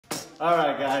All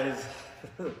right, guys.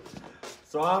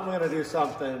 So I'm gonna do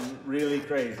something really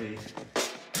crazy.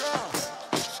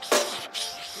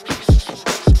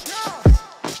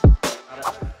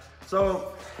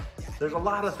 So there's a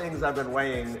lot of things I've been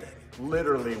weighing,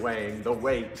 literally weighing the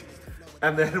weight,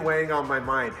 and then weighing on my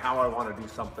mind how I want to do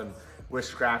something with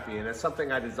Scrappy. And it's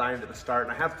something I designed at the start,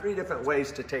 and I have 3 different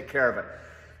ways to take care of it.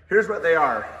 Here's what they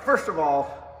are. First of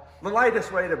all, the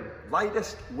lightest way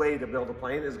to build a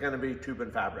plane is going to be tube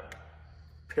and fabric,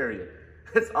 period.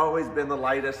 It's always been the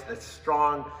lightest. It's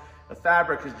strong. The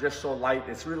fabric is just so light.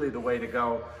 It's really the way to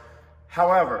go.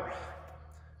 However,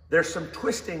 there's some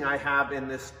twisting I have in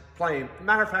this plane.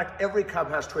 Matter of fact, every Cub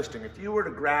has twisting. If you were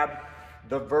to grab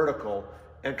the vertical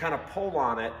and kind of pull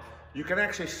on it, you can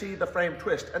actually see the frame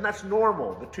twist, and that's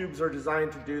normal. The tubes are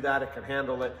designed to do that. It can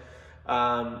handle it,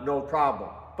 no problem.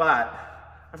 But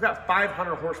I've got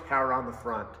 500 horsepower on the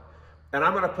front, and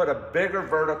I'm gonna put a bigger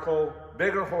vertical,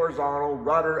 bigger horizontal,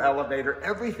 rudder, elevator,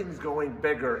 everything's going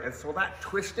bigger, and so that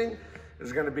twisting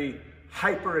is gonna be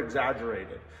hyper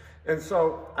exaggerated. And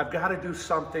so I've gotta do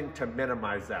something to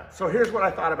minimize that. So here's what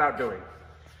I thought about doing.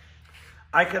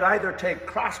 I could either take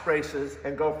cross braces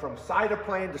and go from side of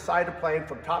plane to side of plane,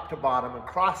 from top to bottom, and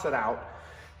cross it out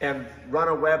and run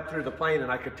a web through the plane,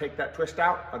 and I could take that twist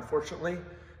out. Unfortunately,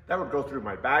 that would go through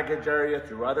my baggage area,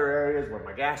 through other areas where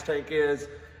my gas tank is,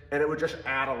 and it would just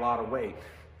add a lot of weight.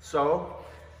 So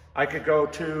I could go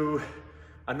to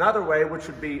another way, which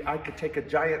would be I could take a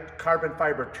giant carbon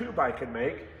fiber tube I can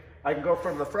make. I can go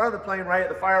from the front of the plane right at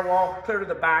the firewall, clear to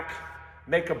the back,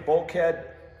 make a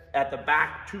bulkhead at the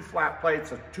back, 2 flat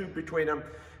plates, a tube between them,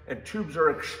 and tubes are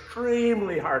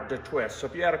extremely hard to twist. So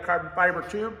if you had a carbon fiber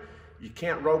tube, you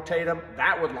can't rotate them.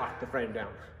 That would lock the frame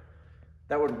down.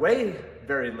 That would weigh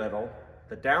very little.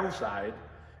 The downside,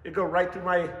 it'd go right through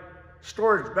my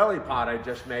storage belly pod I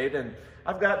just made, and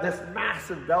I've got this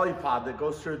massive belly pod that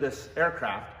goes through this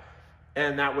aircraft,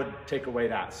 and that would take away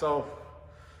that. So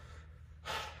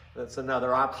that's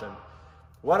another option.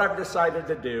 What I've decided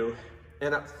to do,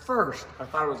 and at first I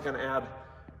thought it was going to add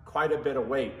quite a bit of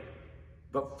weight,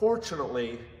 but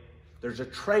fortunately there's a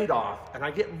trade-off and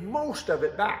I get most of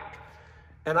it back.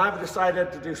 And I've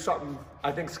decided to do something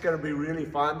I think is going to be really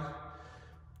fun.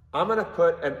 I'm going to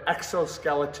put an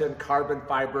exoskeleton carbon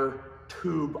fiber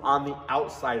tube on the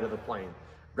outside of the plane.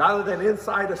 Rather than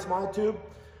inside a small tube,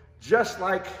 just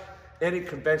like any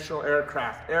conventional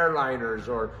aircraft, airliners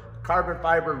or carbon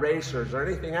fiber racers or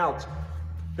anything else,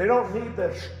 they don't need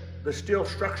the steel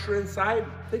structure inside.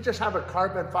 They just have a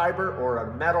carbon fiber or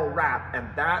a metal wrap, and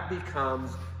that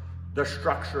becomes the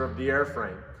structure of the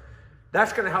airframe.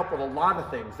 That's gonna help with a lot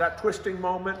of things. That twisting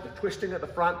moment, the twisting at the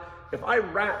front. If I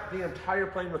wrap the entire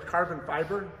plane with carbon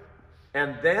fiber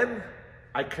and then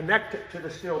I connect it to the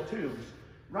steel tubes,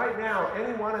 right now,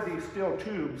 any one of these steel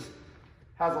tubes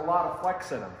has a lot of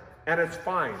flex in them, and it's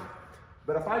fine.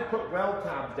 But if I put weld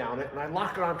tabs down it and I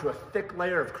lock it onto a thick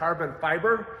layer of carbon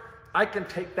fiber, I can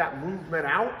take that movement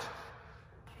out,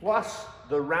 plus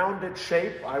the rounded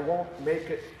shape. I won't make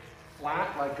it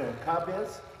flat like a Cub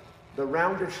is. The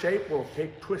rounded shape will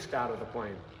take twist out of the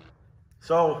plane.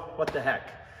 So what the heck?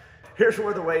 Here's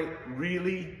where the weight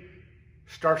really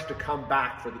starts to come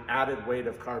back for the added weight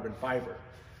of carbon fiber.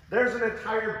 There's an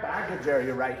entire baggage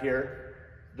area right here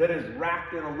that is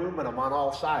wrapped in aluminum on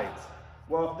all sides.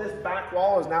 Well, if this back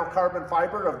wall is now carbon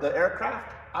fiber of the aircraft,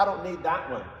 I don't need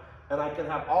that one. And I can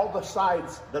have all the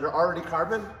sides that are already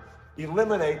carbon,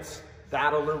 eliminates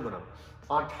that aluminum.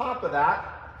 On top of that,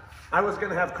 I was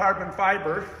gonna have carbon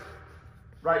fiber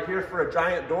right here for a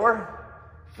giant door.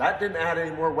 That didn't add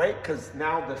any more weight because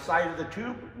now the side of the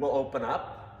tube will open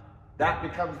up. That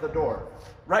becomes the door.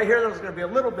 Right here, there was gonna be a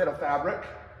little bit of fabric.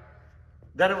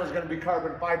 Then it was gonna be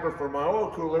carbon fiber for my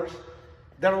oil coolers.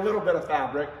 Then a little bit of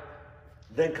fabric.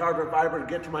 Then carbon fiber to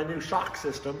get to my new shock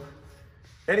system.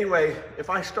 Anyway, if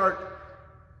I start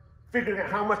figuring out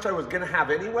how much I was gonna have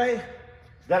anyway,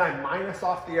 then I minus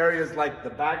off the areas like the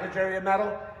baggage area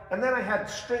metal, and then I had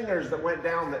stringers that went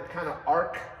down that kind of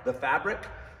arc the fabric.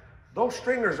 Those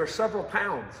stringers are several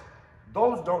pounds.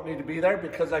 Those don't need to be there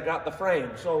because I got the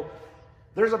frame. So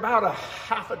there's about a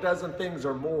half a dozen things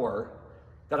or more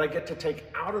that I get to take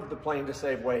out of the plane to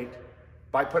save weight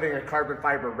by putting a carbon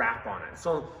fiber wrap on it.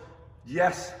 So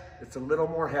yes, it's a little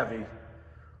more heavy,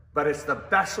 but it's the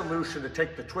best solution to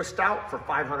take the twist out for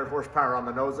 500 horsepower on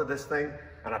the nose of this thing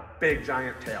and a big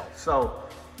giant tail. So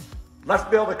let's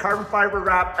build a carbon fiber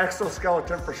wrap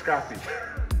exoskeleton for Scrappy.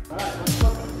 All right, let's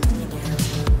look.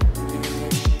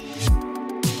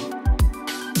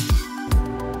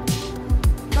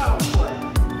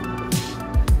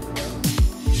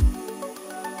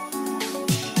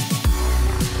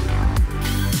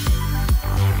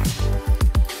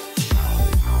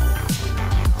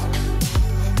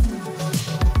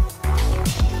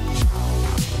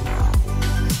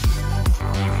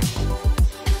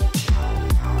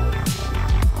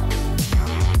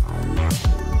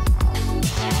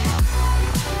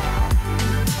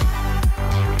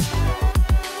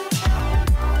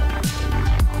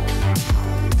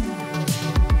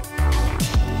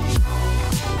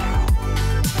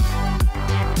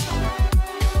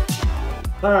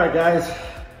 All right, guys.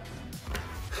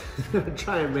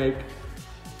 Try and make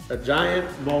a giant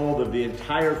mold of the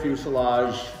entire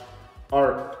fuselage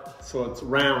arc so it's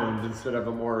round instead of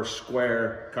a more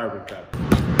square carbon cut.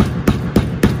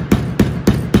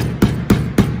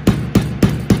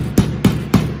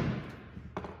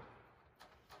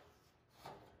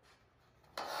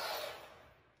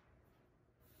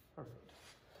 Perfect.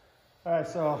 All right,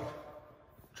 so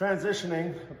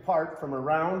transitioning apart from a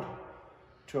round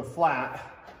to a flat.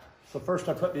 So first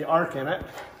I put the arc in it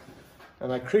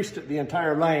and I creased it the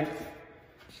entire length,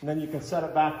 and then you can set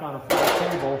it back on a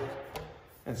flat table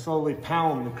and slowly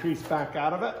pound the crease back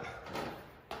out of it.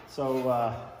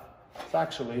 So it's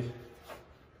actually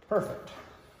perfect.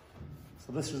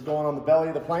 So this is going on the belly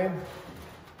of the plane,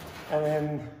 and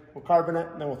then we'll carbon it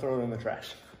and then we'll throw it in the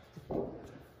trash. All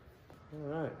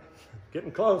right,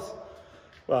 getting close.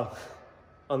 Well,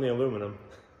 on the aluminum.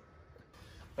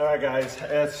 All right, guys,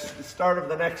 it's the start of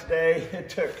the next day. It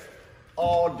took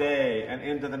all day and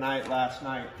into the night last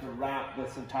night to wrap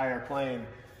this entire plane.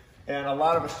 And a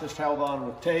lot of us just held on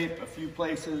with tape. A few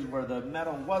places where the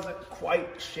metal wasn't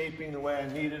quite shaping the way I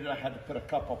needed it, I had to put a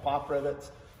couple pop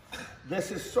rivets.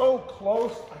 This is so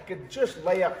close, I could just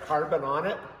lay up carbon on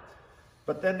it,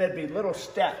 but then there'd be little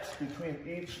steps between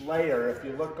each layer. If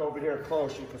you look over here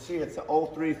close, you can see it's the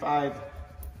 035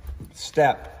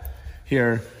 step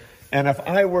here. And if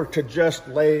I were to just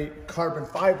lay carbon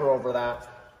fiber over that,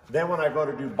 then when I go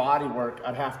to do body work,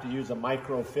 I'd have to use a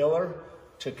micro filler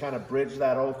to kind of bridge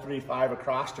that 035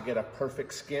 across to get a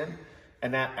perfect skin,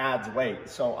 and that adds weight.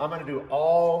 So I'm gonna do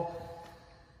all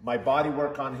my body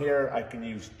work on here. I can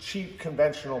use cheap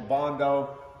conventional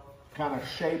Bondo, kind of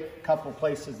shape a couple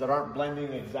places that aren't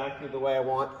blending exactly the way I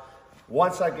want.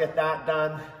 Once I get that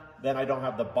done, then I don't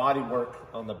have the body work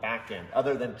on the back end,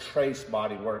 other than trace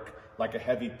body work, like a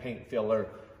heavy paint filler,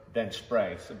 then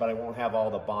spray. So, but I won't have all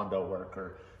the Bondo work,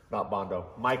 or not Bondo,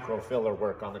 micro filler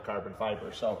work on the carbon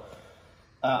fiber. So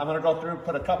I'm gonna go through,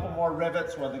 put a couple more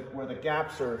rivets where the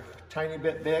gaps are a tiny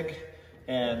bit big,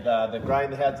 and then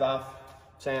grind the heads off,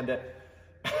 sand it.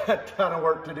 A ton of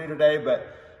work to do today,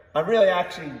 but I'm really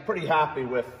actually pretty happy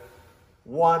with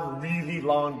one really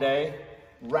long day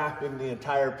wrapping the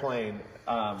entire plane.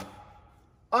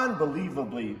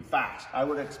 Unbelievably fast. I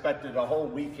would have expected a whole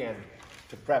weekend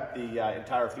to prep the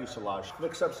entire fuselage.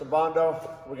 Mix up some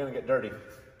Bondo, we're gonna get dirty.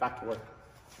 Back to work.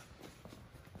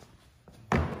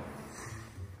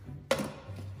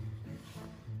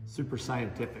 Super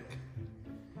scientific.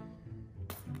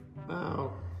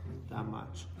 Oh, that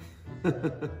much.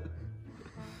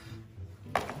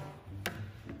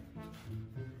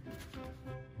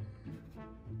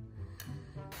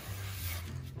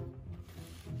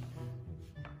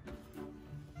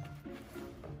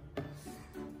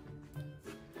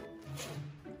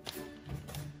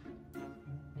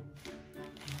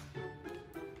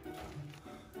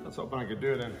 I was hoping I could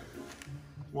do it in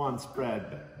one spread,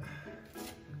 but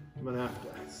I'm gonna have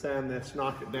to sand this,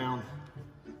 knock it down,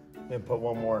 then put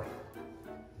one more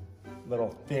little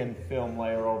thin film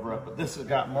layer over it. But this has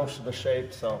got most of the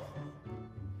shape, so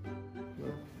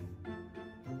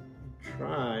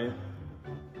try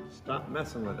stop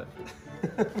messing with it.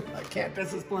 I can't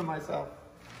discipline myself.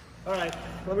 All right,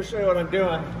 let me show you what I'm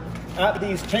doing. At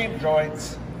these tape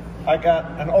joints, I got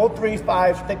an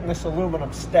 035 thickness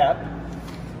aluminum step.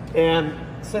 And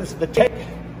since the tape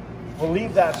will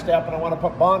leave that step and I want to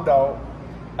put Bondo,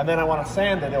 and then I want to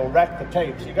sand it, it'll wreck the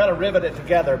tape. So you got to rivet it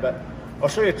together, but I'll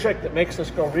show you a trick that makes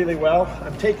this go really well.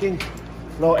 I'm taking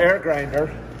a little air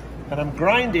grinder and I'm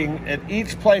grinding at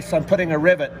each place I'm putting a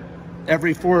rivet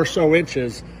every 4 or so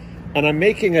inches, and I'm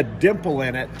making a dimple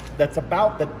in it that's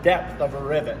about the depth of a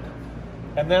rivet.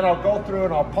 And then I'll go through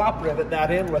and I'll pop rivet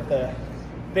that in with the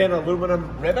thin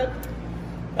aluminum rivet.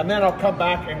 And then I'll come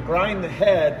back and grind the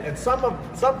head, and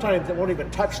sometimes it won't even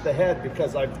touch the head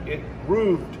because I've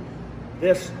grooved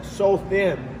this so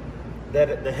thin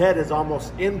that the head is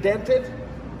almost indented.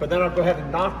 But then I'll go ahead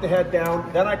and knock the head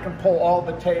down. Then I can pull all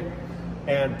the tape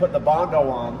and put the Bondo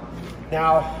on.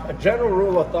 Now, a general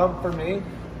rule of thumb for me,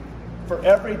 for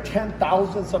every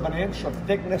 10,000ths of an inch of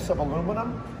thickness of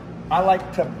aluminum, I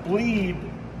like to bleed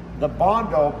the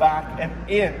Bondo back an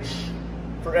inch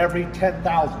for every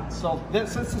 10,000. So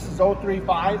since this is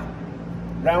 035,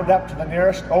 round up to the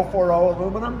nearest 040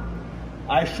 aluminum,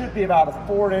 I should be about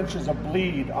 4 inches of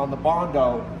bleed on the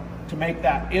Bondo to make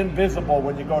that invisible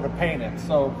when you go to paint it.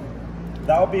 So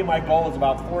that'll be my goal, is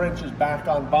about 4 inches back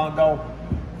on Bondo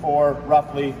for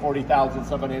roughly 40,000ths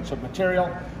of an inch of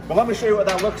material. But let me show you what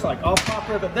that looks like. I'll pop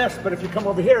rivet this, but if you come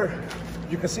over here,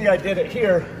 you can see I did it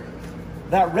here.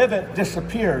 That rivet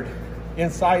disappeared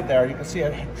inside there. You can see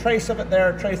a trace of it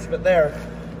there, a trace of it there.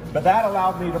 but that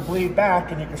allowed me to bleed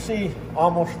back, and you can see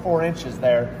almost 4 inches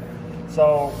there.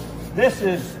 So this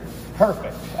is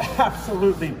perfect,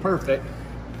 absolutely perfect.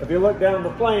 If you look down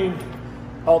the plane,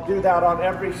 I'll do that on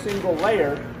every single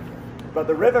layer, but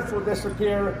the rivets will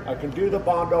disappear. I can do the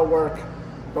Bondo work,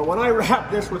 but when I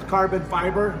wrap this with carbon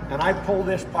fiber and I pull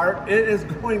this part, it is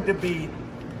going to be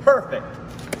perfect.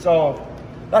 So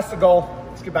that's the goal.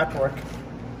 Let's get back to work.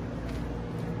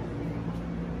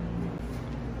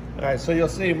 All right, so you'll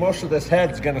see most of this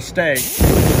head's gonna stay. If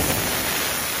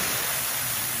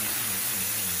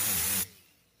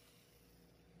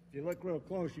you look real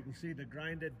close, you can see the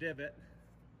grinded divot,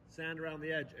 sand around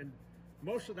the edge, and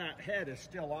most of that head is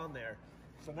still on there.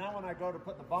 So now when I go to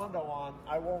put the Bondo on,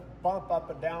 I won't bump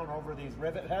up and down over these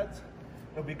rivet heads.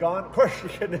 It'll be gone. Of course, you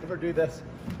can never do this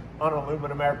on an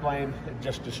aluminum airplane and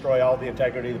just destroy all the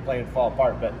integrity of the plane and fall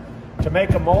apart. But to make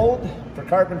a mold for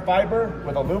carbon fiber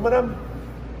with aluminum,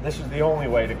 this is the only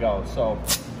way to go. So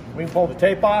we can pull the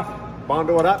tape off,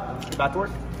 Bondo it up, get back to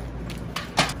work.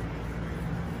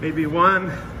 Maybe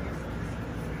 1,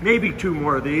 maybe 2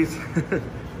 more of these.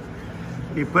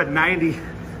 You put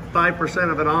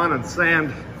 95% of it on and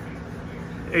sand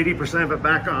 80% of it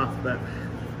back off, but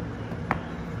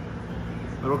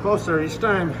a little closer each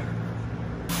time.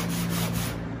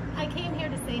 I came here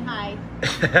to say hi.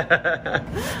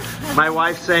 My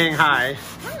wife's saying hi.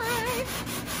 Hi.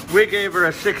 We gave her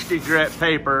a 60 grit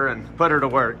paper and put her to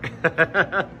work. This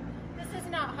is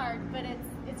not hard, but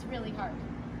it's really hard.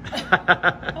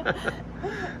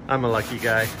 I'm a lucky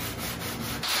guy.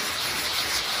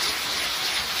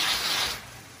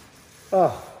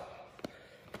 Oh.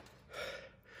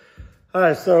 All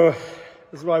right, so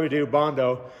this is why we do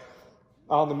Bondo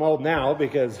on the mold now,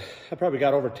 because I probably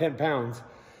got over 10 pounds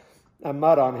of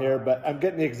mud on here, but I'm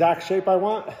getting the exact shape I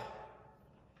want.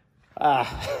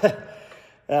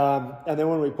 And then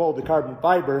when we pull the carbon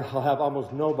fiber, I'll have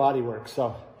almost no body work.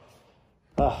 So,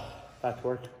 back to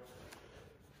work.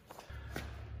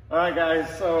 All right, guys,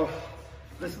 so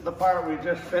this is the part we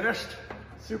just finished.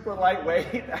 Super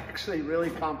lightweight, actually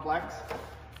really complex.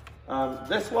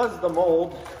 This was the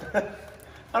mold.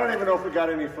 I don't even know if we got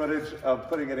any footage of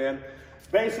putting it in.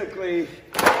 Basically,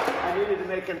 I needed to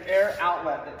make an air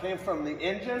outlet that came from the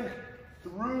engine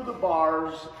through the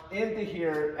bars into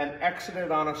here and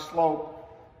exited on a slope.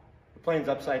 The plane's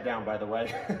upside down, by the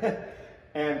way,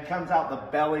 and comes out the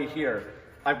belly here.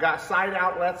 I've got side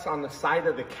outlets on the side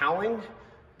of the cowling,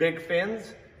 big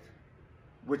fins,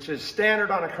 which is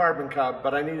standard on a carbon Cub,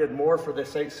 but I needed more for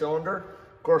this 8-cylinder.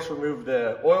 Of course, we moved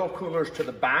the oil coolers to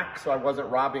the back, so I wasn't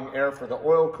robbing air for the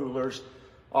oil coolers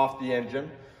off the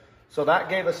engine. So that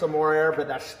gave us some more air, but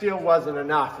that still wasn't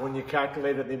enough when you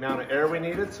calculated the amount of air we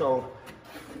needed. So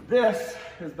this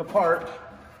is the part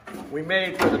we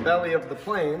made for the belly of the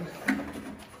plane.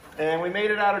 And we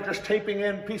made it out of just taping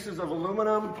in pieces of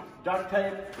aluminum, duct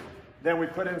tape. Then we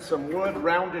put in some wood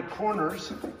rounded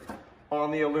corners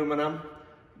on the aluminum,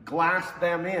 glassed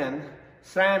them in,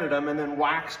 sanded them, and then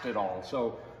waxed it all.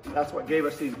 So that's what gave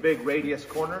us these big radius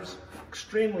corners.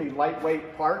 Extremely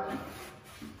lightweight part.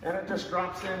 And it just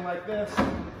drops in like this.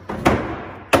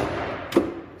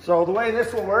 So the way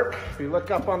this will work, if you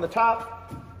look up on the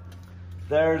top,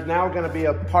 there's now going to be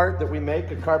a part that we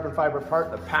make, a carbon fiber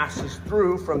part that passes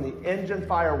through from the engine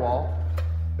firewall.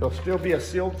 It'll still be a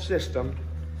sealed system,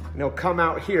 and it'll come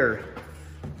out here.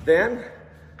 Then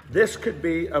this could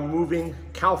be a moving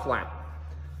cow flap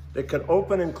that could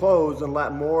open and close and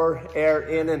let more air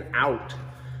in and out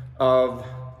of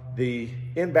the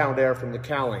inbound air from the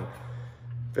cowling.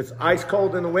 If it's ice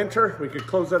cold in the winter, we could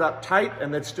close it up tight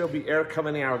and there'd still be air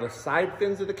coming out of the side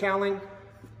fins of the cowling.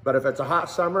 But if it's a hot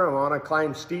summer, I'm on a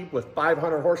climb steep with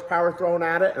 500 horsepower thrown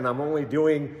at it and I'm only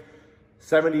doing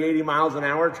 70, 80 miles an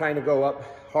hour trying to go up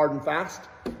hard and fast,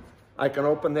 I can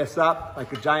open this up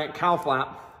like a giant cow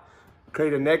flap,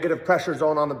 create a negative pressure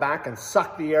zone on the back and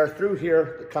suck the air through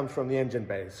here that comes from the engine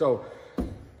bay. So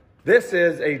this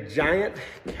is a giant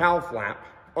cow flap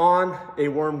on a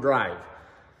worm drive.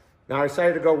 Now I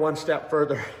decided to go one step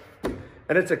further,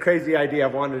 and it's a crazy idea.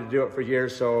 I've wanted to do it for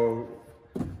years, so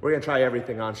we're gonna try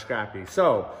everything on Scrappy.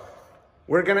 So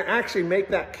we're gonna actually make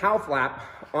that cow flap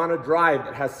on a drive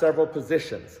that has several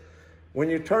positions. When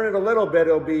you turn it a little bit,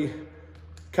 it'll be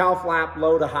cow flap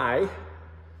low to high.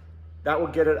 That will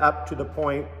get it up to the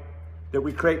point that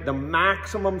we create the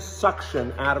maximum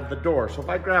suction out of the door. So if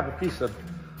I grab a piece of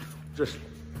just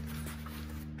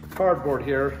cardboard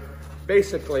here,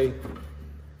 basically,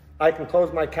 I can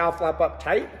close my cow flap up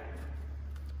tight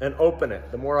and open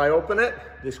it. The more I open it,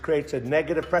 this creates a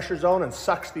negative pressure zone and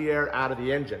sucks the air out of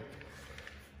the engine.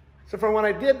 So from when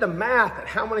I did the math at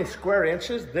how many square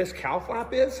inches this cow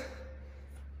flap is,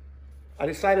 I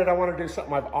decided I want to do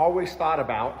something I've always thought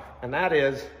about, and that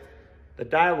is the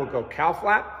dial will go cow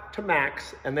flap to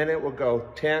max, and then it will go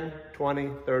 10, 20,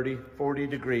 30, 40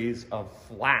 degrees of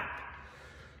flap.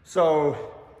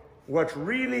 So what's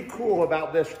really cool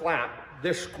about this flap,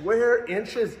 this square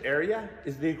inches area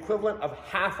is the equivalent of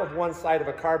half of one side of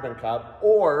a carbon cub,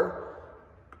 or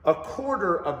a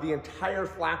quarter of the entire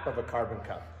flap of a carbon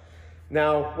cub.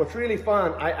 Now, what's really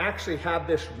fun, I actually had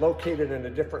this located in a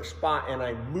different spot and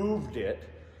I moved it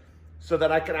so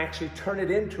that I can actually turn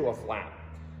it into a flap.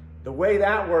 The way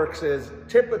that works is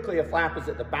typically a flap is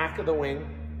at the back of the wing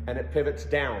and it pivots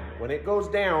down. When it goes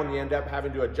down, you end up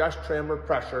having to adjust trim or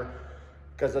pressure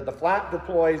because as the flap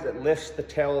deploys, it lifts the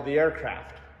tail of the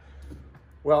aircraft.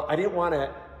 Well, I didn't want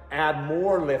to add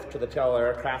more lift to the tail of the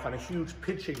aircraft on a huge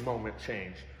pitching moment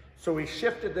change. So we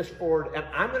shifted this forward, and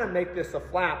I'm going to make this a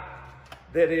flap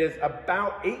that is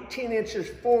about 18 inches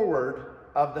forward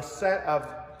of the set of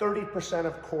 30%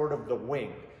 of chord of the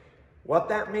wing. What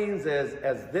that means is,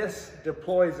 as this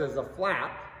deploys as a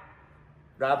flap,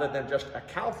 rather than just a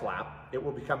cow flap, it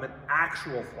will become an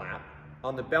actual flap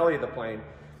on the belly of the plane.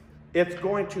 It's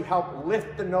going to help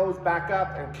lift the nose back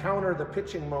up and counter the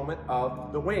pitching moment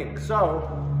of the wing. So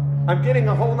I'm getting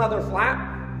a whole nother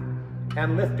flap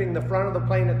and lifting the front of the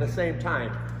plane at the same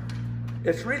time.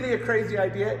 It's really a crazy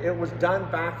idea. It was done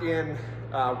back in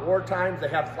war times. They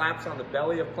had flaps on the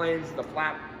belly of planes. The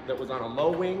flap that was on a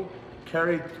low wing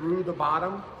carried through the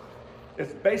bottom.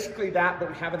 It's basically that,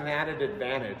 but we have an added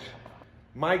advantage.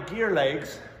 My gear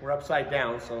legs were upside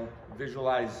down, so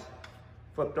visualize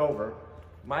flipped over.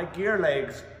 My gear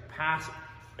legs pass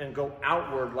and go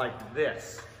outward like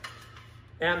this.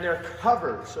 And they're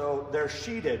covered, so they're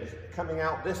sheeted coming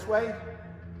out this way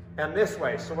and this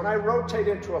way. So when I rotate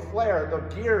into a flare,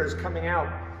 the gear is coming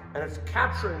out and it's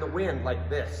capturing the wind like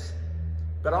this.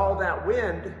 But all that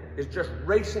wind is just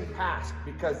racing past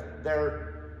because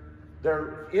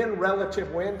they're in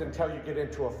relative wind until you get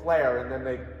into a flare, and then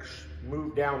they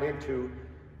move down into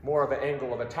more of an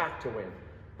angle of attack to wind.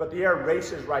 But the air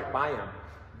races right by them.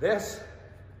 This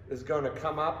is going to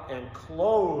come up and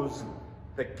close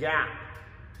the gap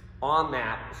on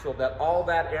that so that all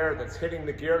that air that's hitting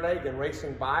the gear leg and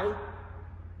racing by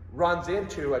runs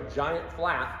into a giant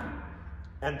flap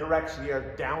and directs the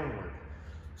air downward.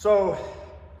 So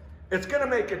it's going to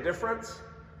make a difference.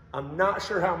 I'm not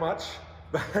sure how much,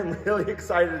 but I'm really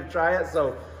excited to try it.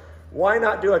 So why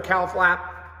not do a cow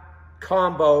flap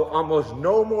combo, almost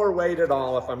no more weight at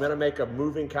all. If I'm going to make a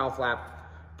moving cow flap,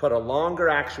 put a longer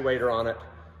actuator on it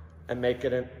and make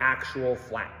it an actual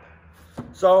flap.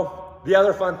 So the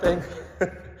other fun thing,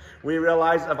 we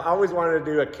realized I've always wanted to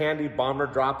do a candy bomber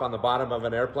drop on the bottom of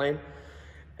an airplane.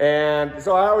 And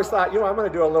so I always thought, you know, I'm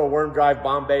going to do a little worm drive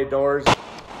bomb bay doors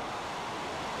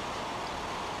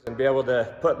and be able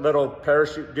to put little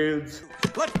parachute dudes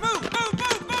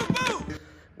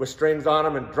with strings on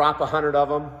them and drop 100 of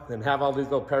them and have all these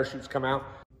little parachutes come out.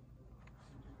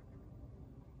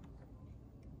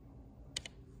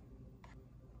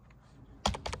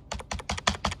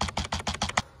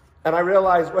 And I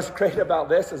realized what's great about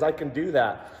this is I can do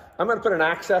that. I'm going to put an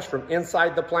access from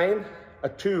inside the plane, a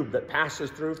tube that passes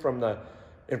through from the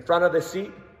in front of the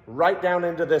seat right down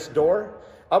into this door.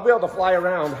 I'll be able to fly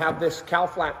around, have this cow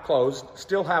flap closed,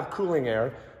 still have cooling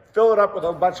air, fill it up with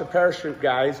a bunch of parachute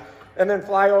guys, and then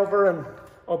fly over and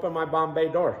open my bomb bay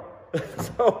door.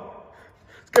 So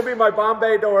it's going to be my bomb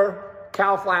bay door,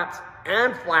 cow flaps,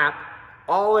 and flap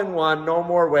all in one, no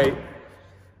more weight.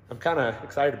 I'm kind of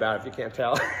excited about it if you can't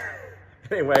tell.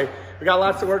 Anyway, we got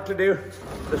lots of work to do.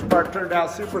 This part turned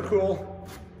out super cool,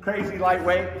 crazy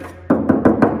lightweight,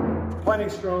 plenty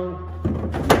strong.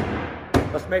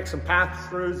 Let's make some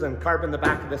pass-throughs and carbon the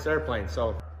back of this airplane.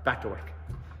 So back to work.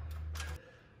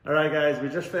 All right, guys, we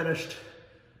just finished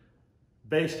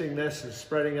basting this and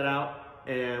spreading it out,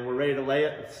 and we're ready to lay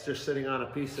it. It's just sitting on a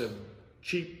piece of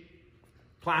cheap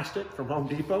plastic from Home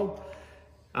Depot.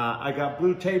 I got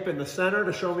blue tape in the center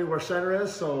to show me where center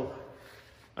is. So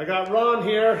I got Ron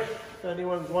here. If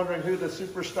anyone's wondering who the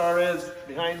superstar is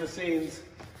behind the scenes,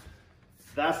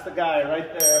 that's the guy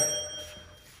right there.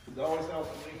 He's always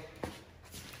helping me.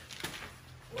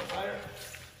 A little higher.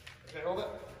 Okay, hold it.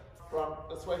 Ron,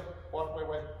 this way. Walk my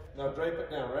way. Now drape it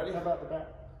down. Ready? How about the back?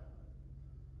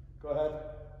 Go ahead.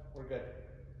 We're good.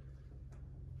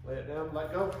 Lay it down.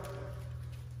 Let go.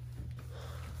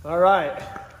 All right.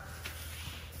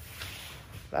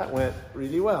 That went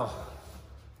really well.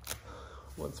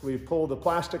 Once we pull the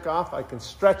plastic off, I can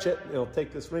stretch it. It'll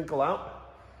take this wrinkle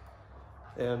out.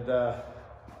 And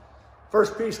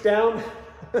first piece down,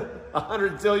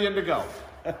 100 zillion to go.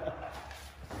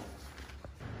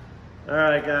 All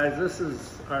right, guys, this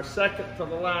is our second to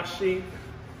the last sheet.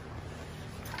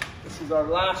 This is our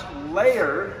last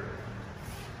layer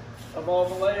of all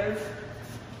the layers.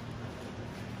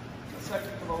 The second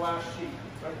to the last sheet.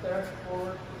 Right there,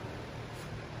 forward.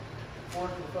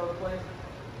 Forward to the front of the plane.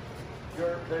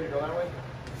 There you go, that way.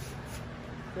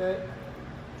 Okay,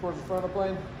 towards the front of the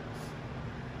plane.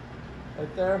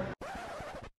 Right there.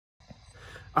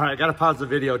 All right, I gotta pause the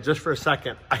video just for a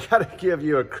second. I gotta give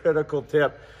you a critical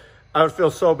tip. I would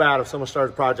feel so bad if someone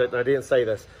started a project and I didn't say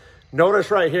this. Notice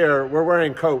right here, we're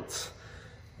wearing coats.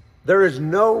 There is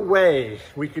no way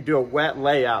we could do a wet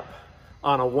layup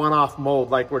on a one-off mold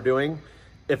like we're doing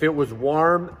if it was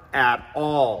warm at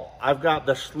all. I've got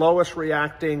the slowest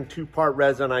reacting 2-part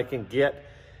resin I can get,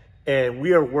 and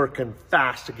we are working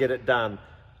fast to get it done.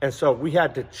 And so we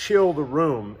had to chill the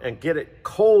room and get it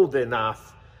cold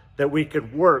enough that we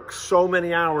could work so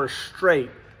many hours straight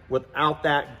without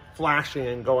that flashing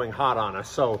and going hot on us.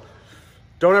 So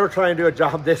don't ever try and do a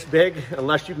job this big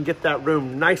unless you can get that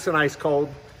room nice and ice cold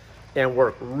and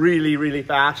work really, really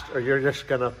fast, or you're just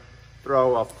gonna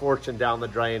throw a fortune down the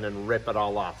drain and rip it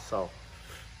all off. So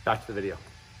back to the video.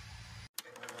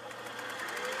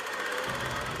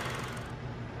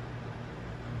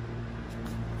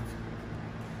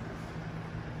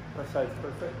 That side's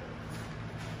perfect.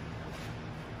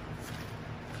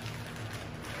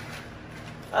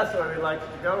 That's where we like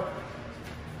it to go.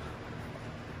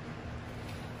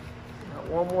 Got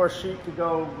one more sheet to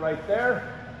go right there.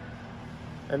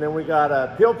 And then we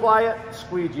gotta peel ply it,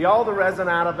 squeegee all the resin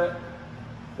out of it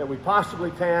that we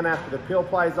possibly can after the peel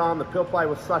ply's on. The peel ply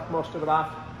will suck most of it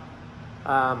off.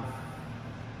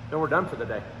 Then we're done for the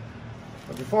day.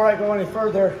 But before I go any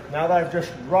further, now that I've just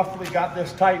roughly got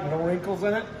this tight and no wrinkles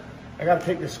in it, I gotta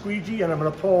take the squeegee and I'm gonna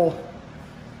pull,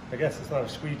 I guess it's not a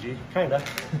squeegee, kinda.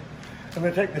 I'm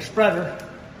gonna take the spreader.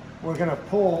 We're gonna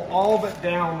pull all of it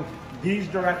down these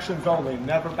directions only,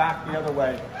 never back the other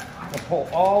way. We'll pull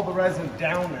all the resin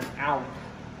down and out.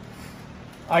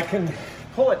 I can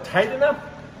pull it tight enough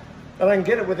that I can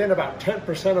get it within about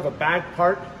 10% of a bag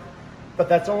part, but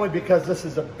that's only because this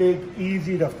is a big,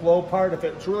 easy to flow part. If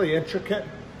it's really intricate,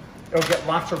 it'll get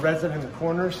lots of resin in the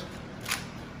corners.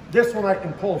 This one I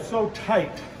can pull so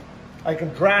tight, I can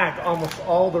drag almost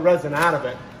all the resin out of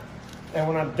it. And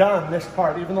when I'm done, this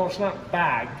part, even though it's not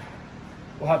bagged,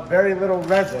 will have very little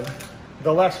resin.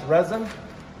 The less resin,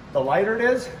 the lighter it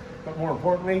is, but more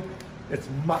importantly, it's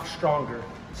much stronger.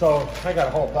 So I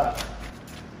gotta hold that.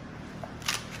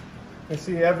 You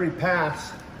see every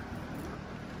pass,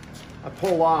 I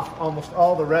pull off almost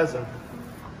all the resin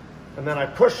and then I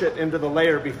push it into the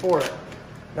layer before it.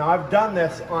 Now I've done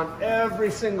this on every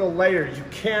single layer. You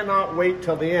cannot wait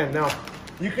till the end. Now,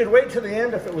 you could wait till the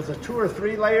end if it was a 2 or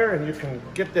 3 layer and you can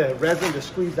get the resin to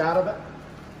squeeze out of it.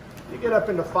 You get up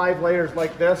into 5 layers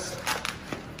like this,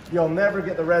 you'll never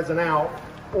get the resin out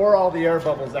or all the air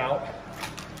bubbles out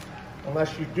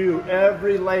unless you do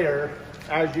every layer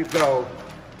as you go,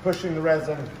 pushing the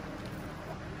resin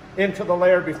into the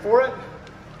layer before it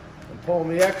and pulling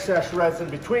the excess resin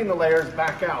between the layers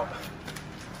back out.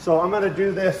 So I'm gonna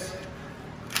do this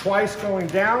twice going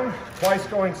down, twice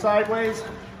going sideways,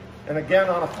 and again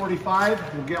on a 45,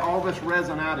 we'll get all this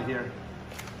resin out of here.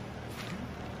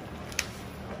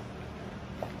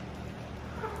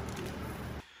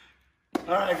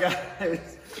 All right,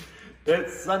 guys,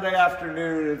 it's Sunday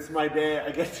afternoon. It's my day.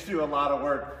 I get to do a lot of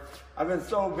work. I've been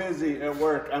so busy at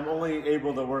work, I'm only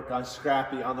able to work on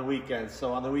Scrappy on the weekends.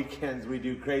 So on the weekends, we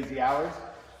do crazy hours.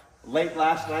 Late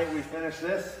last night, we finished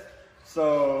this.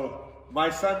 So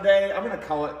my Sunday, I'm gonna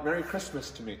call it Merry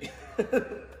Christmas to me.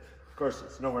 Of course,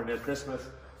 it's nowhere near Christmas,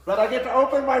 but I get to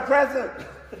open my present.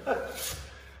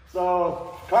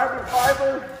 So carbon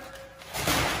fiber.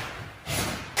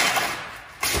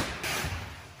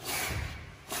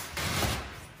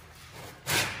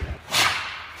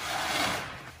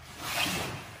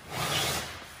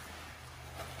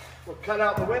 We'll cut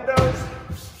out the windows.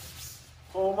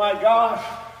 Oh my gosh.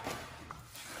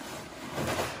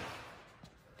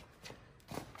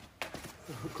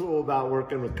 What's cool about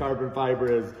working with carbon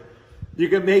fiber is you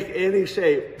can make any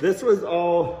shape. This was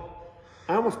all,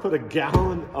 I almost put a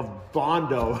gallon of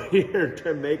Bondo here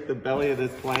to make the belly of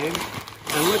this plane.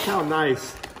 And look how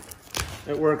nice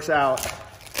it works out.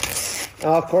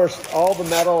 Now, of course, all the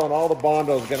metal and all the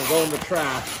Bondo is gonna go in the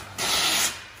trash.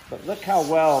 But look how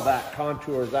well that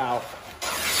contours out.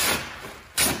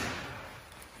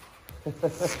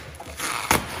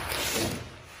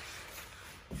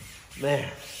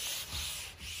 Man,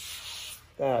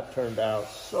 that turned out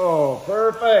so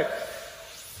perfect.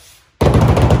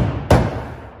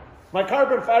 My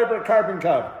carbon fiber carbon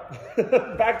cub.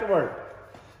 Back to work.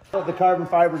 The carbon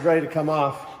fiber's ready to come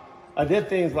off. I did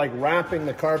things like wrapping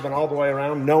the carbon all the way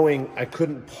around, knowing I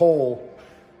couldn't pull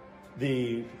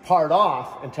the part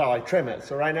off until I trim it.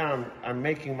 So right now I'm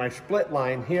making my split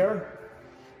line here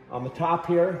on the top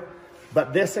here,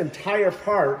 but this entire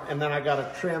part, and then I got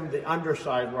to trim the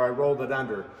underside where I rolled it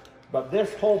under. But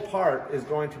this whole part is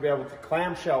going to be able to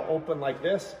clamshell open like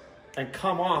this and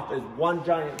come off as one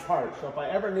giant part. So if I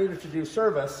ever needed to do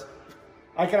service,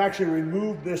 I can actually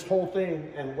remove this whole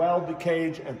thing and weld the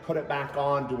cage and put it back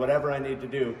on, do whatever I need to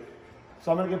do.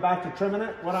 So I'm gonna get back to trimming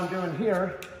it. What I'm doing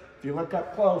here, if you look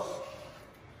up close,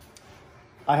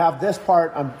 I have this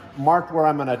part, I'm marked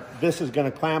where this is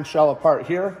gonna clamshell apart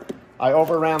here. I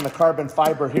overran the carbon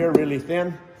fiber here really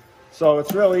thin. So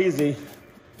it's real easy.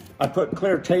 I put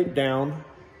clear tape down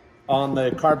on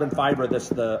the carbon fiber,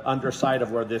 the underside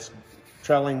of where this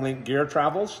trailing link gear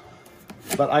travels.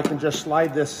 But I can just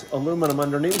slide this aluminum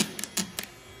underneath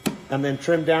and then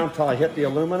trim down till I hit the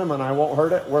aluminum and I won't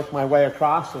hurt it, work my way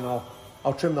across, and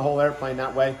I'll trim the whole airplane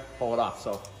that way, pull it off.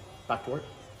 So back to work.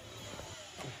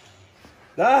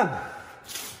 Done.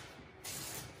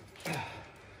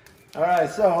 All right,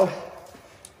 so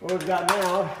what we've got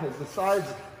now is the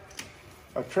sides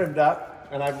are trimmed up,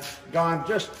 and I've gone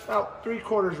just about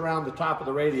 3/4 around the top of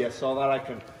the radius so that I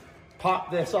can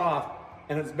pop this off,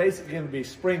 and it's basically going to be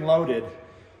spring loaded.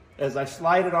 As I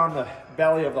slide it on the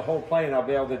belly of the whole plane, I'll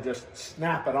be able to just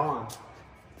snap it on.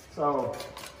 So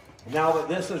now that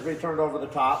this is returned over the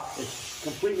top, it's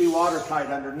completely watertight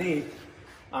underneath.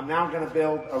 I'm now going to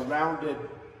build a rounded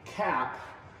cap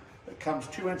that comes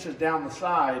 2 inches down the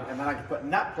side, and then I can put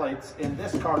nut plates in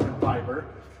this carbon fiber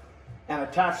and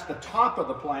attach the top of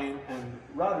the plane and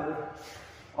rudder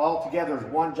all together as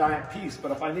one giant piece.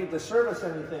 But if I need to service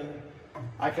anything,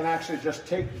 I can actually just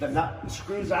take the nut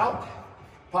screws out,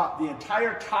 pop the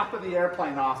entire top of the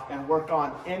airplane off, and work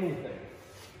on anything.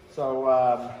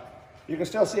 So you can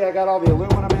still see I got all the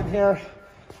aluminum in here.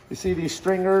 You see these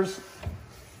stringers?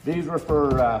 These were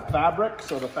for fabric,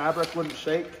 so the fabric wouldn't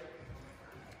shake.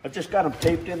 I've just got them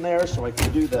taped in there so I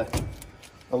can do the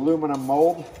aluminum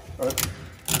mold.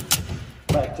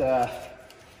 But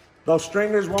those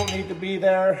stringers won't need to be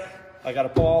there. I got to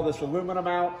pull all this aluminum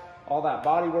out. All that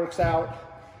body works out.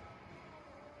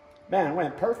 Man, it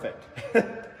went perfect.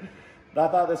 I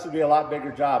thought this would be a lot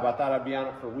bigger job. I thought I'd be on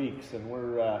it for weeks, and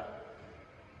we're, I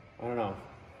don't know,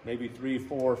 maybe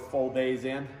 3-4 full days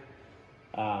in.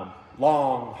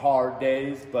 Long, hard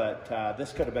days, but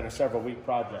this could have been a several-week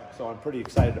project, so I'm pretty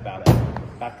excited about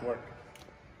it. Back to work.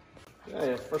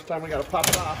 Yeah, first time we got to pop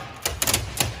it off.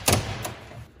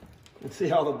 You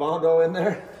see all the Bondo in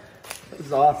there? This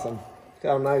is awesome. Look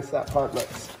how nice that part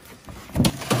looks.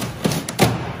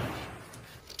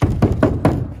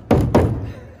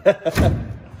 All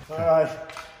right,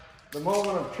 the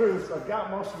moment of truth. So I've got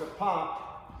most of it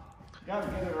popped. Got to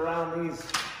get it around these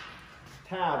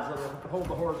tabs that will hold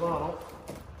the horizontal.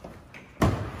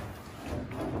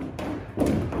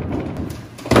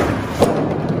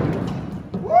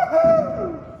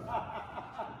 Woohoo!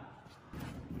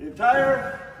 The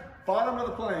entire bottom of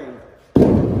the plane.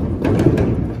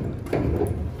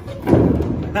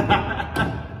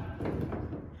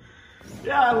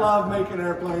 Yeah, I love making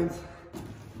airplanes.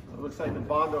 It looks like the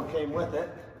Bondo came with it,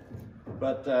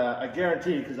 but I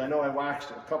guarantee, because I know I waxed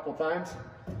it a couple times,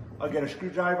 I'll get a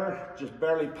screwdriver, just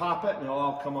barely pop it, and it'll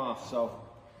all come off. So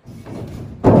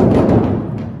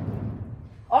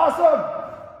awesome!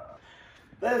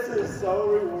 This is so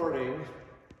rewarding,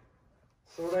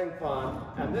 so dang fun,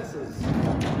 and this is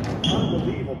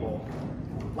unbelievable.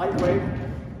 Lightweight.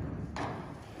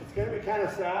 It's going to be kind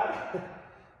of sad.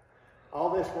 All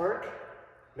this work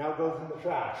now goes in the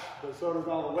trash, but so does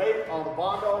all the weight, all the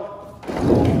Bondo,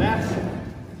 all the mess,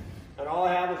 and all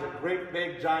I have is a great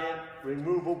big giant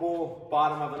removable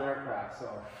bottom of an aircraft. So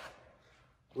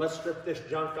let's strip this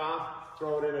junk off,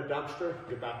 throw it in a dumpster,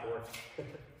 get back to work.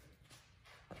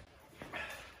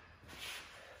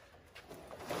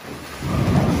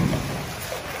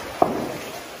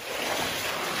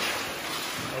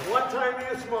 What time do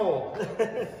you smoke?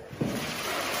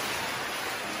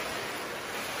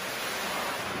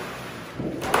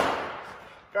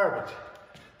 Garbage.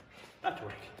 That's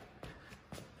work.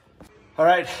 All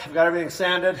right, I've got everything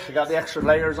sanded. I got the extra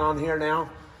layers on here now.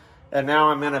 And now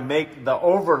I'm gonna make the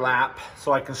overlap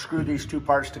so I can screw these two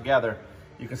parts together.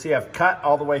 You can see I've cut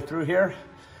all the way through here.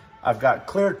 I've got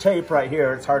clear tape right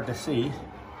here, it's hard to see.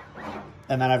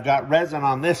 And then I've got resin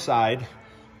on this side.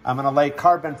 I'm gonna lay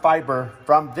carbon fiber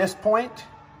from this point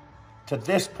to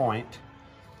this point.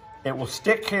 It will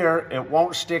stick here, it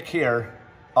won't stick here.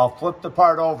 I'll flip the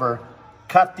part over,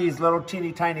 cut these little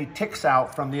teeny tiny ticks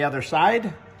out from the other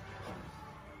side,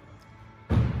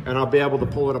 and I'll be able to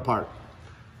pull it apart.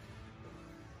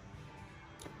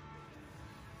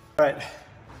 All right,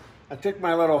 I took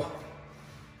my little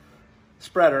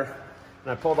spreader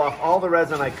and I pulled off all the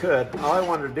resin I could. All I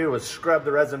wanted to do was scrub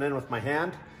the resin in with my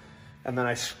hand, and then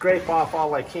I scrape off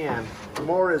all I can.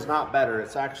 More is not better,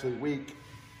 it's actually weak.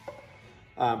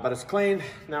 But it's clean.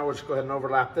 Now we'll just go ahead and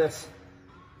overlap this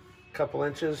a couple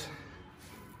inches.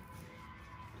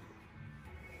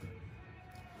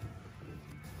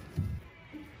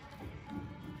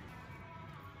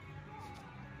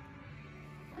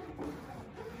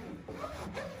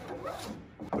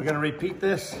 We're going to repeat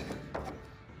this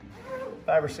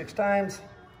 5 or 6 times,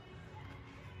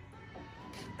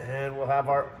 and we'll have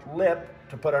our lip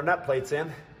to put our nut plates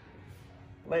in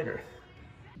later.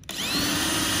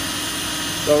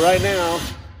 So right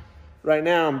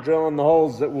now I'm drilling the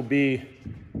holes that will be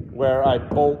where I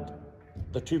bolt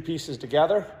the 2 pieces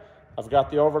together. I've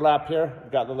got the overlap here.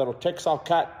 I've got the little ticks I'll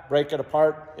cut, break it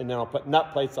apart, and then I'll put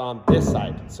nut plates on this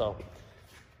side. So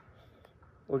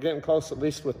we're getting close, at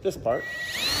least with this part.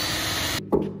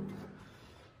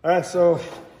 All right, so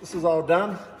this is all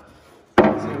done.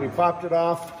 See, we popped it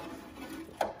off,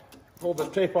 pulled the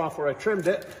tape off where I trimmed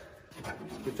it.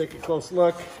 If you take a close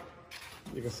look,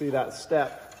 you can see that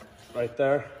step right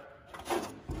there.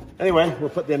 Anyway, we'll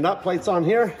put the nut plates on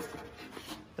here,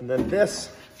 and then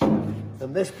this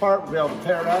part we'll be able to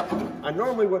tear it up. I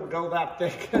normally wouldn't go that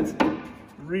thick. It's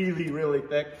really, really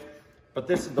thick. But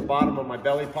this is the bottom of my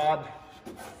belly pod.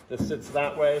 This sits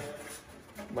that way.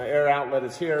 My air outlet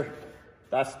is here.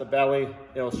 That's the belly.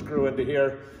 It'll screw into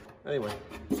here. Anyway,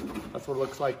 that's what it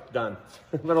looks like done.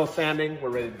 Little sanding, we're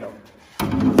ready to go.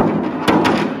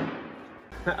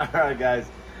 All right, guys.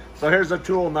 So here's a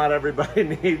tool not everybody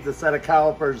needs, a set of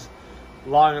calipers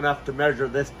long enough to measure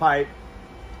this pipe.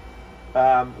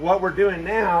 What we're doing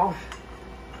now,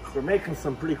 we're making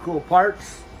some pretty cool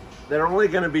parts. They're only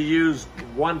going to be used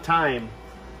one time.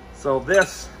 So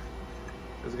this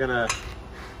is going to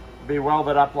be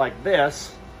welded up like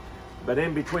this. But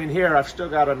in between here, I've still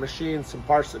got to machine some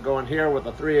parts that go in here with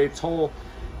a 3/8 hole.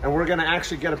 And we're going to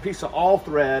actually get a piece of all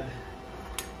thread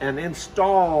and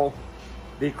install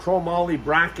the chromoly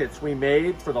brackets we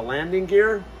made for the landing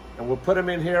gear. And we'll put them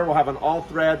in here. We'll have an all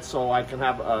thread so I can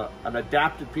have an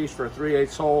adapted piece for a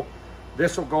 3/8 hole.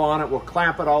 This will go on it. We'll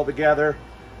clamp it all together.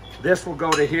 This will go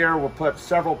to here. We'll put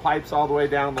several pipes all the way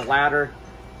down the ladder.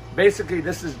 Basically,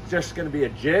 this is just going to be a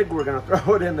jig. We're going to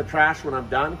throw it in the trash when I'm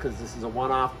done because this is a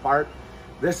one-off part.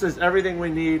 This is everything we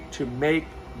need to make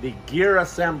the gear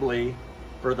assembly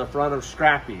for the front of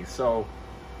Scrappy. So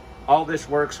all this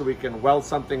works so we can weld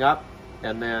something up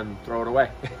and then throw it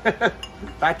away.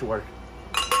 Back to work.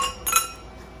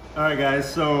 All right,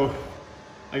 guys, so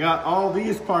I got all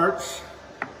these parts,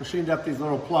 machined up these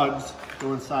little plugs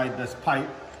go inside this pipe,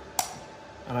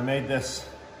 and I made this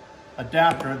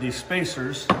adapter, these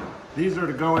spacers. These are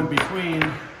to go in between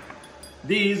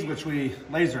these, which we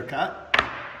laser cut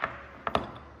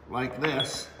like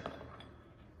this.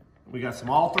 We got some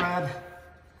all thread.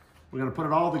 We're gonna put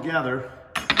it all together,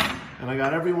 and I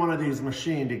got every one of these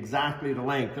machined exactly to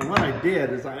length. And what I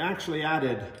did is I actually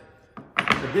added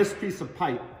to this piece of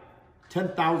pipe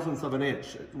 10/1000ths of an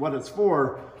inch. What it's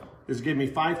for is give me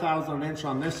 5/1000 an inch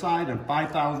on this side and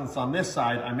 5/1000ths on this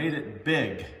side. I made it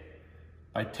big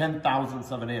by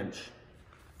 10/1000ths of an inch.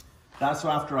 That's so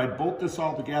after I bolt this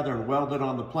all together and weld it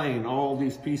on the plane, all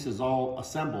these pieces all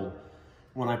assembled,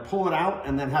 when I pull it out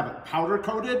and then have it powder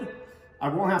coated, I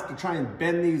won't have to try and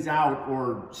bend these out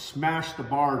or smash the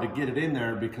bar to get it in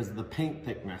there because of the paint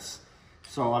thickness.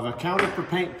 So I've accounted for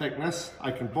paint thickness.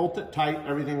 I can bolt it tight.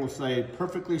 Everything will stay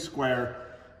perfectly square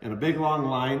in a big long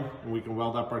line, and we can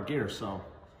weld up our gear. So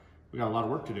we got a lot of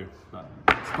work to do, but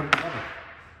let's put it together.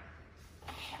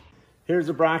 Here's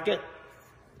a bracket,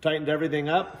 tightened everything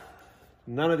up.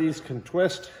 None of these can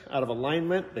twist out of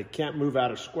alignment. They can't move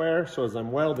out of square. So as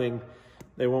I'm welding,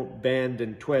 they won't bend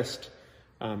and twist.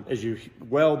 As you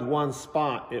weld one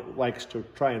spot, it likes to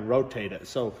try and rotate it.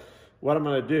 So what I'm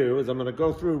gonna do is I'm gonna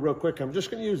go through real quick. I'm just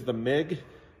gonna use the MIG.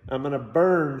 I'm gonna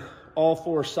burn all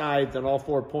 4 sides and all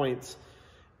 4 points.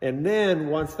 And then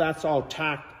once that's all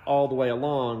tacked all the way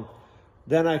along,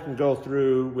 then I can go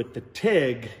through with the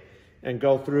TIG and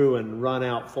go through and run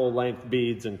out full length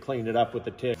beads and clean it up with the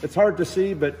TIG. It's hard to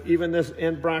see, but even this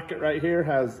end bracket right here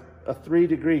has a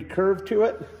 3-degree curve to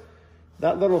it.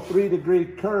 That little 3-degree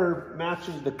curve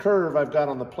matches the curve I've got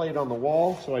on the plate on the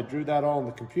wall. So I drew that all on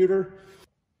the computer.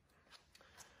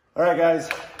 All right, guys,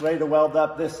 ready to weld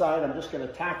up this side. I'm just gonna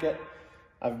tack it.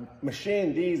 I've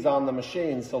machined these on the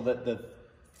machine so that the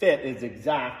fit is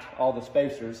exact, all the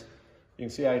spacers. You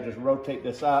can see I just rotate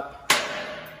this up.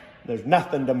 There's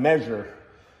nothing to measure.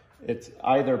 it's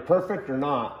either perfect or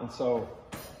not. And so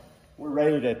we're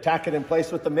ready to tack it in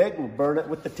place with the MIG. We'll burn it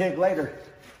with the TIG later.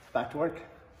 Back to work.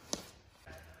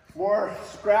 More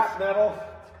scrap metal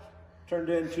turned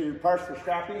into parts for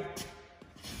Scrappy.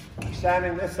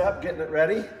 Sanding this up, getting it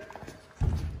ready.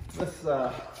 This,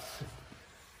 I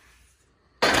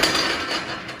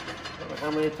don't know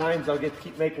how many times I'll get to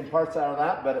keep making parts out of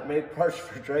that, but it made parts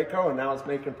for Draco, and now it's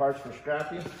making parts for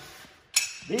Scrappy.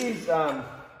 These,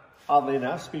 oddly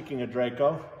enough, speaking of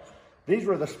Draco, these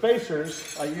were the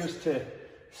spacers I used to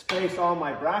space all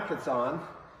my brackets on.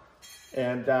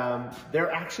 And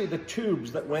they're actually the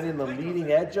tubes that went in the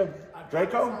leading edge of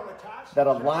Draco that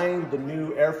aligned the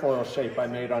new airfoil shape I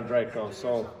made on Draco.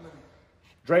 So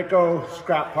Draco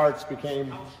scrap parts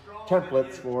became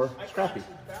templates for Scrappy.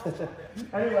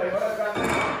 Anyway, what I've got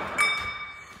now,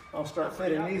 I'll start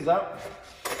fitting these up.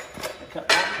 I cut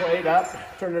that plate up,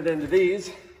 turn it into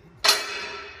these.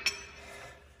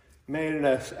 Made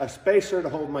a spacer to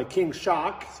hold my King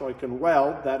shock so I can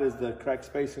weld. That is the correct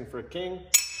spacing for a King.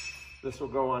 This will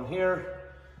go on here.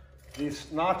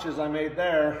 These notches I made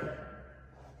there,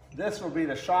 this will be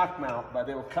the shock mount, but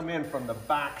it will come in from the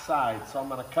back side. So I'm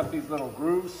gonna cut these little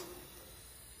grooves.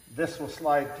 This will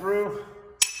slide through,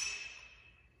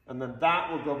 and then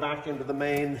that will go back into the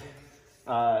main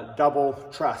double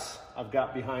truss I've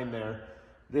got behind there.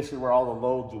 This is where all the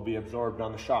loads will be absorbed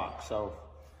on the shock. So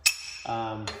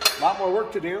a lot more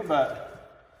work to do,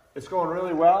 but it's going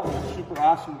really well. It's super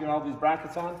awesome to get all these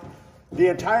brackets on. The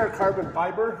entire carbon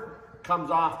fiber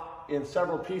comes off in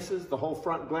several pieces. The whole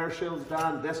front glare shield's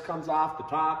done. This comes off, the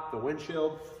top, the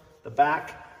windshield, the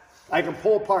back. I can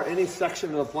pull apart any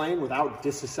section of the plane without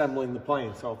disassembling the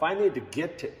plane. So if I need to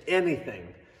get to anything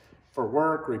for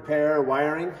work, repair,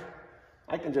 wiring,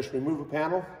 I can just remove a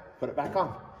panel, put it back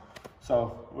on.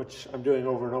 So, which I'm doing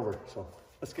over and over. So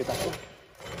let's get back to work.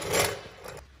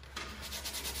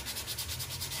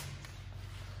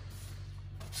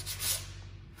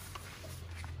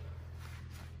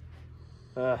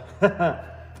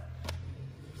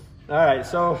 All right,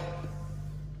 so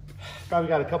probably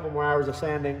got a couple more hours of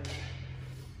sanding.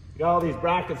 Got all these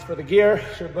brackets for the gear.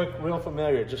 Should look real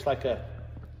familiar, just like a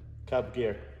Cub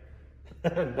gear.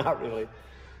 Not really.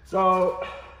 So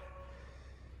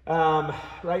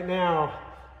right now,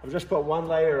 I've just put one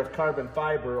layer of carbon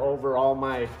fiber over all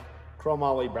my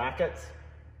chromoly brackets.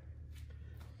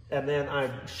 And then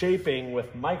I'm shaping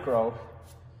with micro,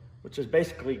 which is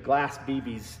basically glass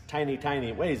BBs, tiny, tiny.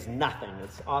 It weighs nothing.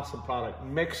 It's an awesome product,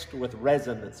 mixed with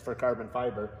resin that's for carbon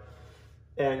fiber.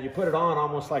 And you put it on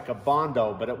almost like a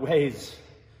Bondo, but it weighs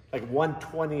like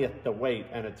 1/20th the weight,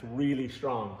 and it's really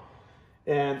strong.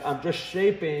 And I'm just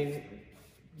shaping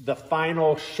the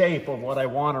final shape of what I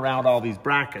want around all these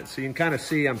brackets. So you can kind of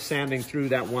see I'm sanding through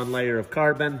that one layer of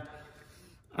carbon.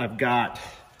 I've got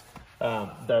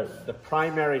the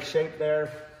primary shape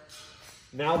there.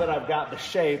 Now that I've got the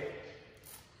shape,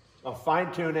 I'll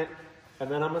fine tune it,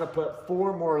 and then I'm gonna put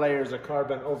 4 more layers of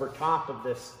carbon over top of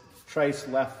this trace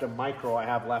left of micro I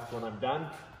have left when I'm done.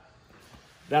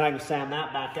 Then I can sand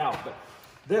that back out. But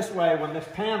this way, when this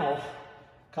panel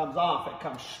comes off, it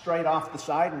comes straight off the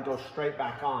side and goes straight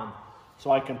back on.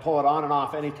 So I can pull it on and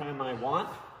off anytime I want.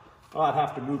 Oh, I'd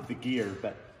have to move the gear,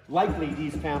 but likely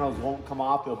these panels won't come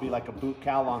off. They'll be like a boot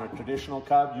cowl on a traditional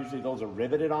Cub. Usually those are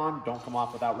riveted on, don't come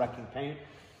off without wrecking paint.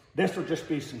 This will just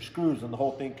be some screws and the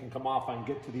whole thing can come off. I can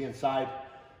get to the inside,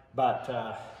 but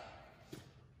a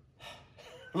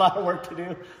lot of work to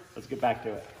do. Let's get back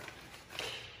to it.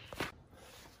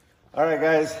 All right,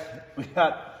 guys, we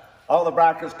got all the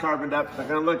brackets carboned up. They're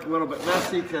gonna look a little bit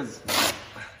messy because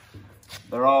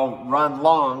they're all run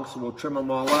long, so we'll trim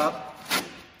them all up.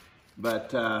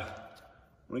 But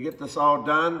we get this all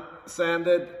done,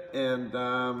 sanded, and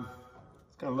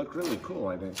it's gonna look really cool,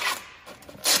 I think.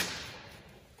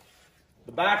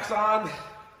 The back's on.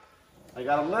 I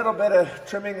got a little bit of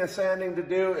trimming and sanding to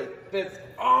do. It fits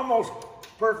almost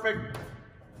perfect.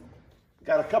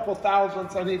 Got a couple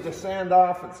thousandths I need to sand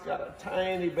off. It's got a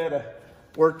tiny bit of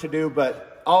work to do,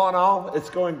 but all in all, it's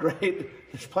going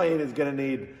great. This plane is gonna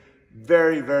need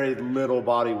very, very little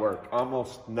body work,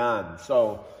 almost none.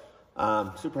 So,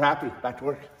 super happy. Back to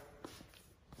work.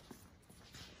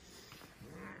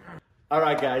 All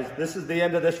right, guys, this is the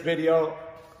end of this video.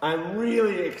 I'm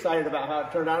really excited about how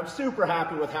it turned out. I'm super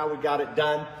happy with how we got it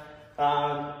done.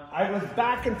 I was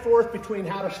back and forth between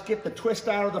how to skip the twist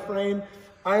out of the frame.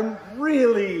 I'm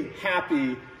really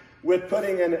happy with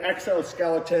putting an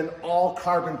exoskeleton all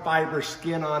carbon fiber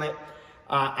skin on it.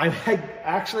 I'm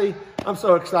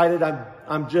so excited.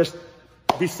 I'm just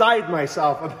beside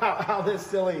myself about how this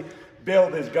silly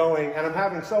build is going, and I'm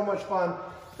having so much fun.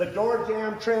 The door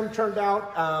jamb trim turned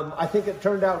out, I think it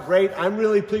turned out great. I'm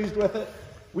really pleased with it.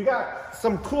 We got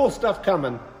some cool stuff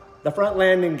coming. The front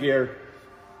landing gear.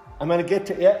 I'm gonna get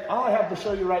to it. All I have to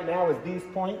show you right now is these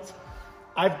points.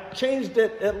 I've changed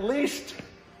it at least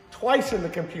twice in the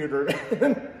computer.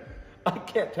 I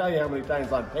can't tell you how many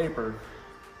times on paper,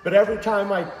 but every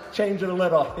time I change it a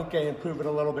little, I think I improve it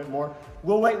a little bit more.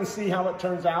 We'll wait and see how it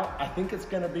turns out. I think it's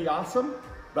gonna be awesome,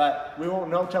 but we won't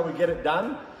know till we get it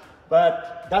done.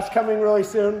 But that's coming really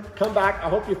soon. Come back, I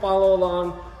hope you follow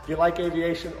along. If you like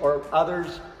aviation or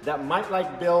others that might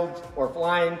like builds or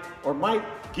flying or might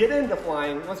get into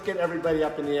flying, let's get everybody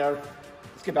up in the air.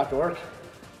 Let's get back to work.